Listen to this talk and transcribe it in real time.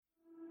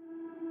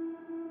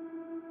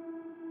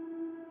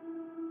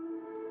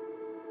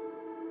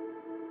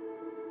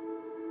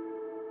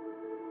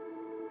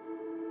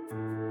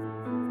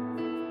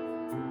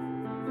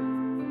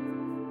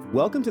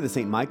Welcome to the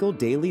St. Michael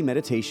Daily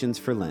Meditations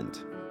for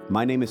Lent.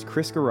 My name is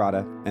Chris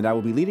Girata, and I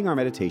will be leading our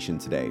meditation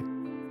today.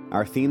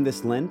 Our theme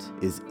this Lent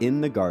is In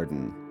the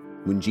Garden.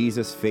 When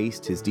Jesus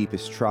faced his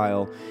deepest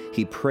trial,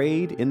 he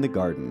prayed in the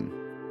garden.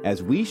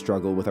 As we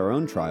struggle with our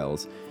own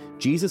trials,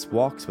 Jesus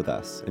walks with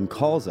us and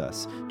calls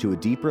us to a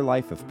deeper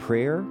life of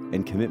prayer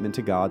and commitment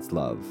to God's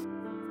love.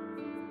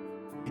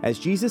 As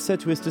Jesus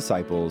said to his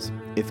disciples,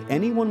 "If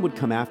anyone would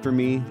come after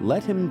me,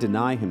 let him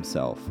deny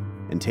himself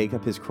and take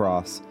up his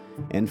cross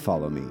and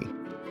follow me."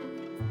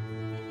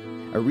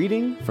 A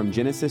reading from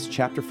Genesis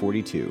chapter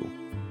 42.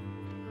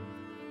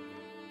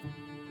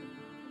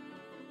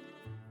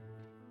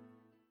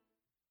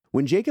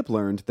 When Jacob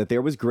learned that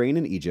there was grain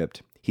in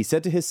Egypt, he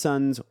said to his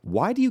sons,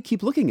 "Why do you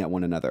keep looking at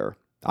one another?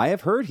 I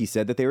have heard," he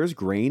said, "that there is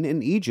grain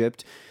in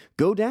Egypt.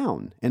 Go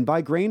down and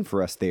buy grain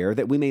for us there,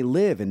 that we may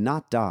live and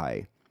not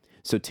die."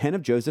 So 10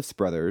 of Joseph's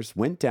brothers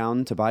went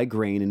down to buy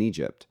grain in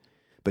Egypt.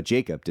 But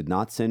Jacob did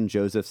not send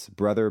Joseph's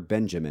brother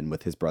Benjamin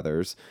with his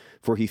brothers,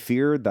 for he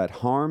feared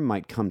that harm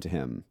might come to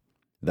him.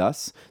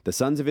 Thus, the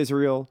sons of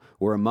Israel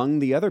were among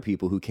the other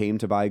people who came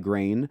to buy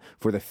grain,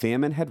 for the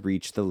famine had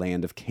reached the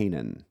land of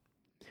Canaan.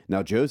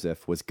 Now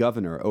Joseph was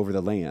governor over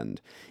the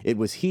land. It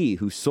was he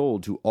who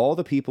sold to all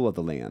the people of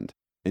the land.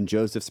 And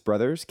Joseph's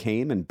brothers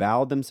came and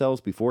bowed themselves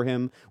before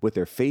him with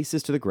their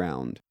faces to the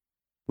ground.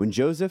 When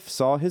Joseph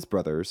saw his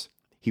brothers,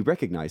 he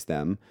recognized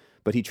them,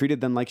 but he treated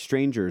them like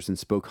strangers and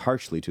spoke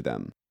harshly to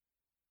them.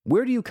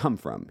 "Where do you come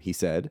from?" he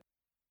said.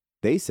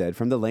 They said,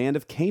 "From the land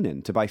of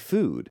Canaan to buy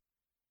food."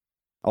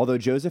 Although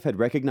Joseph had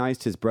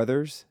recognized his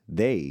brothers,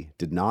 they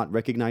did not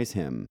recognize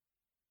him.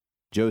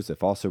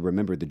 Joseph also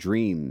remembered the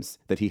dreams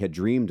that he had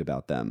dreamed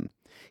about them.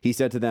 He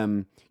said to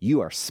them, "You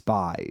are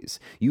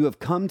spies. You have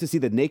come to see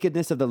the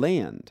nakedness of the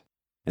land."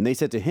 And they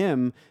said to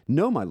him,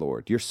 "No, my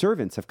lord, your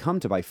servants have come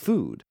to buy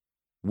food.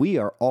 We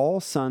are all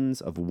sons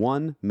of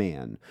one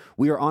man.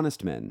 We are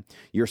honest men.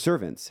 Your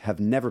servants have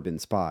never been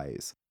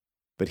spies."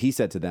 But he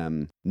said to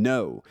them,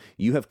 "No,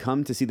 you have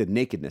come to see the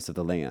nakedness of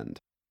the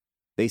land."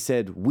 They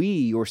said, "We,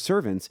 your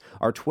servants,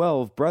 are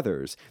 12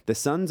 brothers, the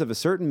sons of a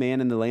certain man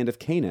in the land of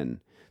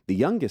Canaan. The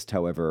youngest,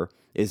 however,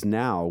 is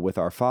now with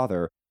our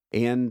father,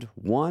 and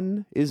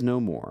one is no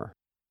more."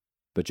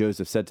 But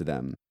Joseph said to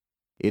them,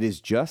 "It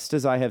is just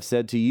as I have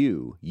said to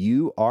you.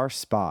 You are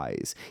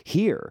spies.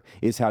 Here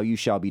is how you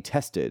shall be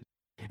tested.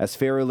 As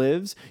Pharaoh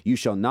lives, you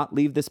shall not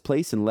leave this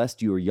place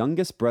unless your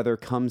youngest brother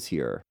comes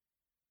here.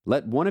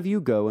 Let one of you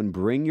go and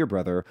bring your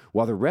brother,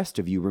 while the rest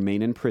of you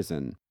remain in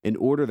prison, in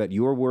order that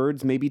your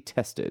words may be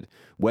tested,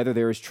 whether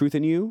there is truth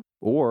in you,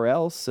 or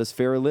else, as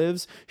Pharaoh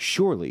lives,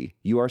 surely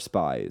you are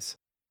spies."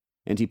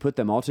 And he put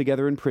them all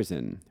together in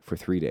prison for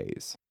 3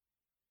 days.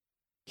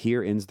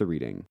 Here ends the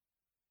reading.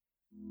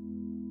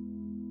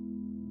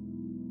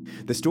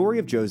 The story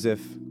of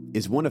Joseph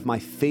is one of my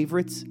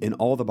favorites in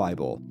all the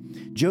Bible.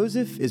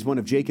 Joseph is one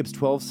of Jacob's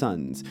 12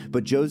 sons,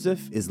 but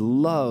Joseph is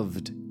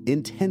loved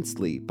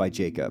intensely by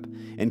Jacob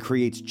and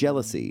creates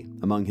jealousy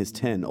among his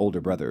 10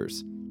 older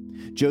brothers.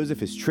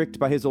 Joseph is tricked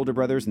by his older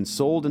brothers and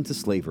sold into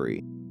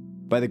slavery.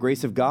 By the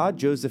grace of God,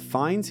 Joseph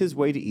finds his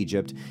way to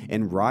Egypt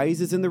and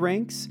rises in the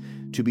ranks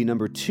to be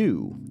number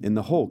 2 in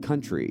the whole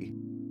country.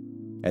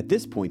 At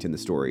this point in the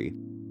story,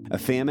 a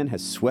famine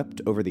has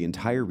swept over the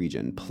entire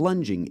region,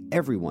 plunging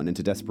everyone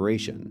into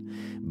desperation.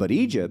 But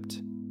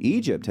Egypt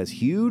has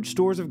huge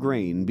stores of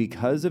grain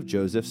because of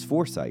Joseph's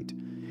foresight,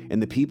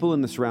 and the people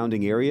in the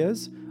surrounding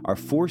areas are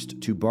forced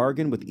to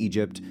bargain with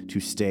Egypt to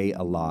stay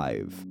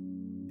alive.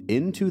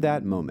 Into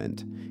that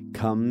moment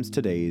comes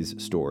today's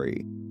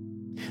story.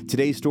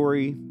 Today's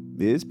story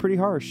is pretty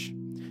harsh.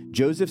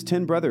 Joseph's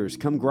 10 brothers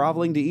come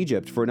groveling to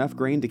Egypt for enough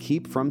grain to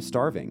keep from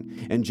starving,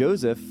 and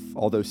Joseph,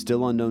 although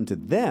still unknown to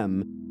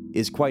them,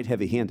 is quite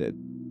heavy-handed.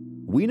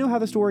 We know how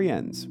the story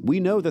ends.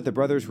 We know that the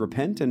brothers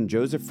repent and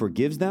Joseph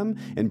forgives them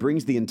and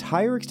brings the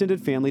entire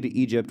extended family to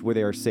Egypt where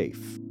they are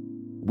safe.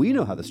 We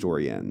know how the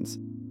story ends.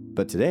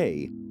 But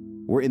today,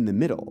 we're in the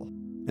middle,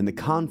 and the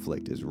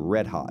conflict is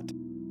red hot.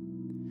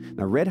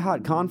 Now, red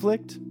hot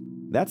conflict,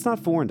 that's not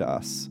foreign to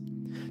us.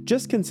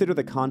 Just consider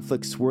the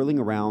conflict swirling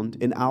around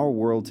in our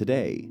world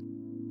today.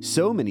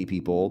 So many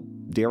people,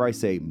 dare I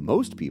say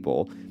most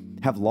people,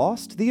 have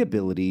lost the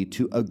ability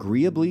to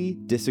agreeably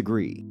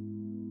disagree.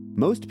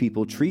 Most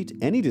people treat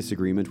any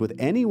disagreement with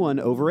anyone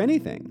over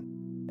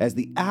anything as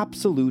the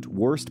absolute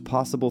worst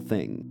possible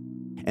thing,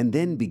 and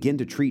then begin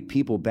to treat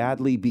people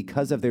badly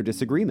because of their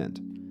disagreement.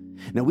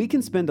 Now, we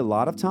can spend a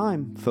lot of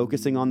time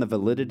focusing on the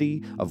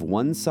validity of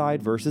one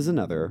side versus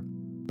another,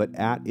 but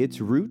at its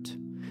root,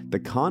 the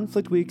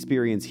conflict we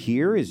experience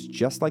here is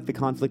just like the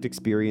conflict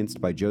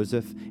experienced by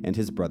Joseph and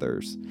his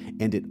brothers,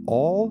 and it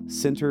all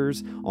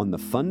centers on the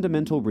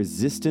fundamental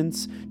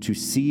resistance to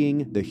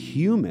seeing the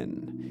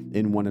human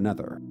in one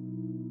another.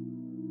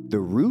 The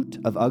root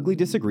of ugly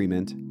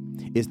disagreement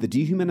is the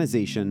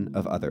dehumanization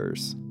of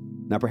others.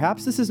 Now,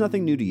 perhaps this is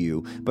nothing new to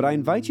you, but I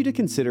invite you to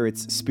consider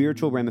its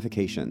spiritual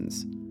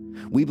ramifications.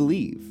 We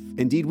believe,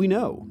 indeed we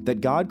know,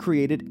 that God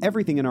created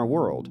everything in our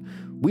world.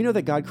 We know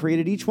that God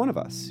created each one of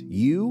us,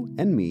 you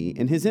and me,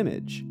 in His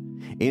image.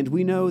 And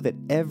we know that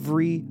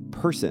every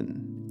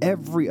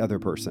other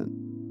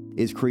person,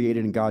 is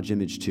created in God's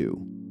image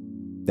too.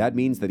 That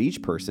means that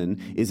each person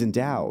is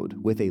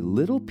endowed with a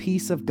little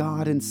piece of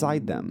God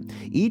inside them.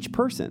 Each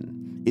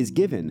person is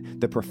given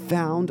the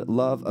profound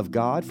love of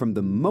God from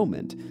the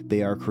moment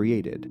they are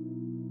created.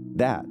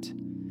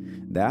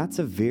 That's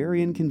a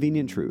very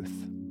inconvenient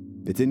truth.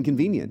 It's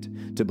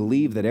inconvenient to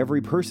believe that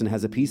every person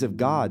has a piece of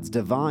God's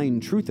divine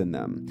truth in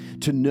them.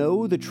 To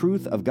know the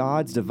truth of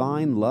God's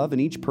divine love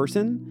in each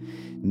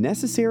person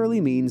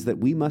necessarily means that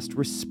we must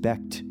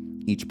respect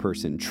each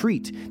person,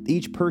 treat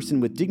each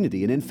person with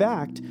dignity, and in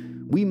fact,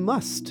 we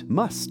must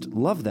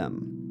love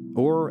them,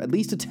 or at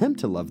least attempt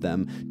to love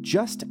them,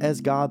 just as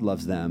God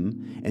loves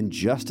them and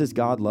just as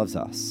God loves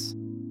us.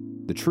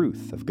 The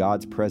truth of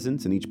God's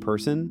presence in each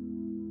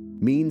person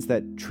means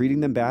that treating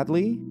them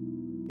badly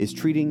is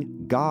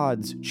treating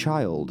God's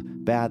child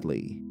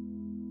badly.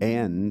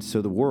 And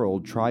so the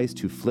world tries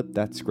to flip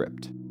that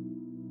script.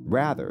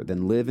 Rather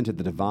than live into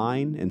the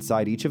divine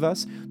inside each of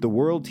us, the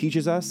world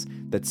teaches us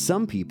that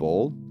some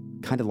people,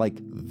 kind of like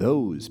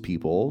those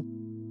people,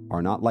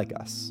 are not like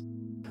us.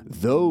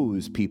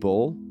 Those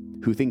people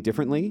who think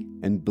differently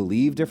and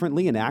believe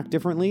differently and act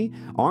differently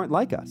aren't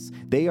like us.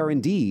 They are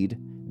indeed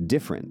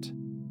different.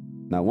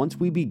 Now, once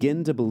we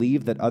begin to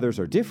believe that others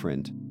are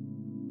different,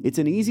 it's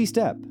an easy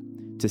step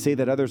to say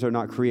that others are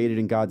not created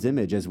in God's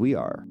image as we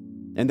are,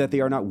 and that they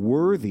are not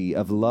worthy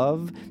of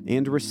love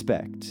and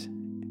respect.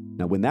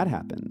 Now, when that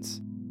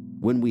happens,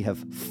 when we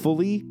have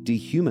fully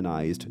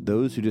dehumanized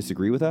those who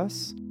disagree with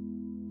us,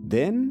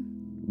 then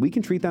we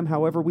can treat them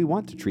however we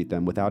want to treat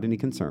them without any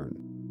concern.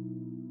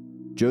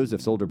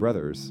 Joseph's older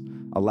brothers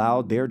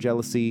allowed their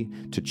jealousy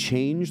to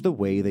change the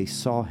way they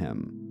saw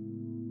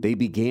him. They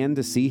began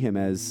to see him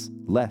as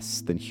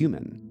less than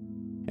human,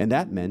 and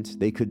that meant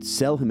they could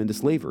sell him into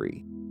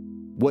slavery.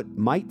 What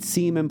might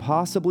seem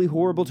impossibly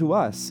horrible to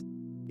us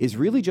is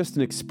really just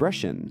an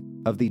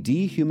expression of the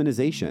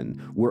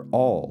dehumanization we're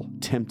all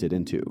tempted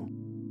into.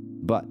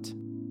 But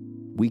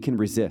we can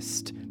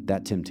resist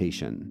that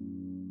temptation.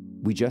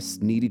 We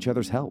just need each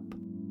other's help.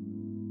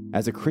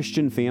 As a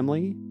Christian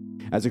family,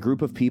 as a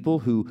group of people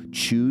who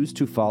choose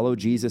to follow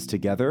Jesus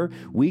together,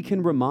 we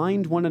can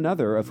remind one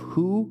another of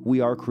who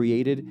we are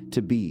created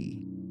to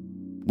be.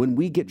 When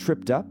we get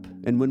tripped up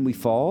and when we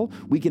fall,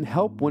 we can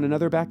help one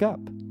another back up.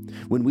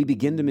 When we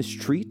begin to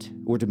mistreat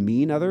or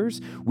demean others,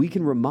 we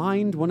can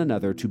remind one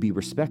another to be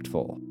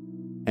respectful.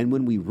 And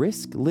when we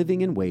risk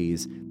living in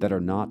ways that are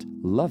not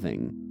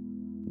loving,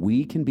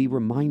 we can be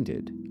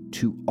reminded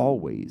to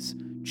always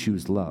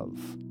choose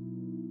love.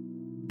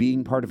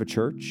 Being part of a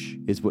church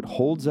is what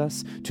holds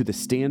us to the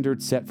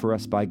standard set for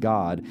us by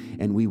God,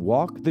 and we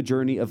walk the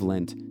journey of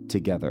Lent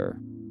together.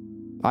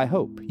 I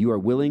hope you are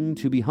willing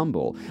to be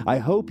humble. I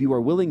hope you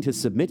are willing to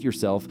submit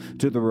yourself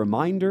to the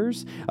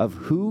reminders of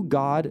who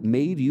God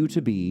made you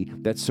to be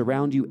that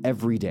surround you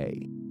every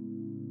day.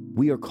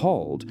 We are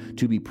called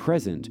to be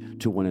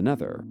present to one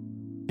another,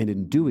 and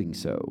in doing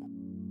so,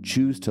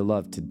 choose to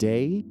love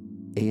today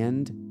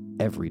and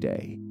every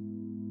day.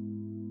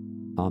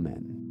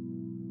 Amen.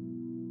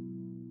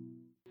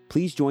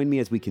 Please join me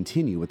as we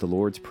continue with the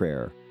Lord's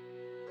Prayer.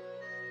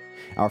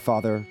 Our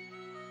Father,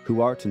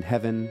 who art in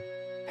heaven,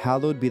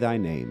 hallowed be thy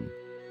name.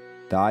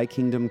 Thy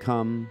kingdom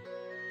come,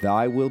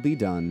 thy will be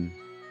done,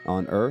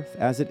 on earth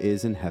as it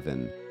is in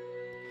heaven.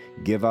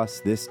 Give us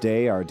this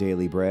day our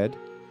daily bread,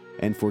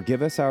 and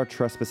forgive us our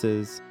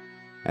trespasses,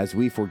 as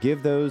we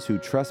forgive those who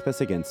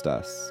trespass against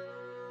us.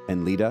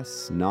 And lead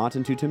us not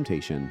into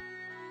temptation,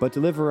 but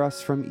deliver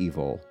us from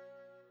evil.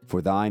 For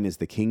thine is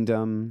the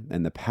kingdom,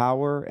 and the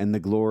power, and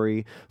the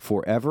glory,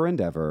 forever and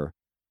ever.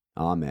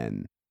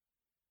 Amen.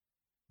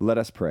 Let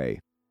us pray.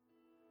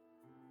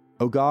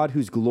 O God,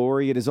 whose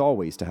glory it is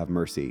always to have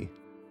mercy,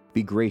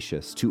 be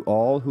gracious to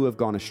all who have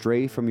gone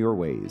astray from your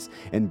ways,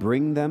 and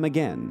bring them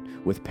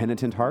again with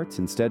penitent hearts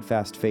and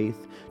steadfast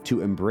faith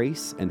to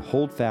embrace and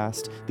hold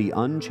fast the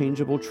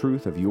unchangeable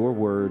truth of your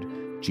word,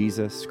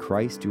 Jesus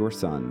Christ your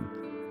Son,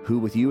 who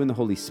with you in the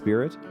Holy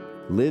Spirit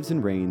lives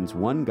and reigns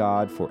one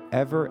God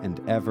forever and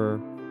ever.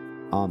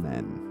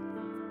 Amen.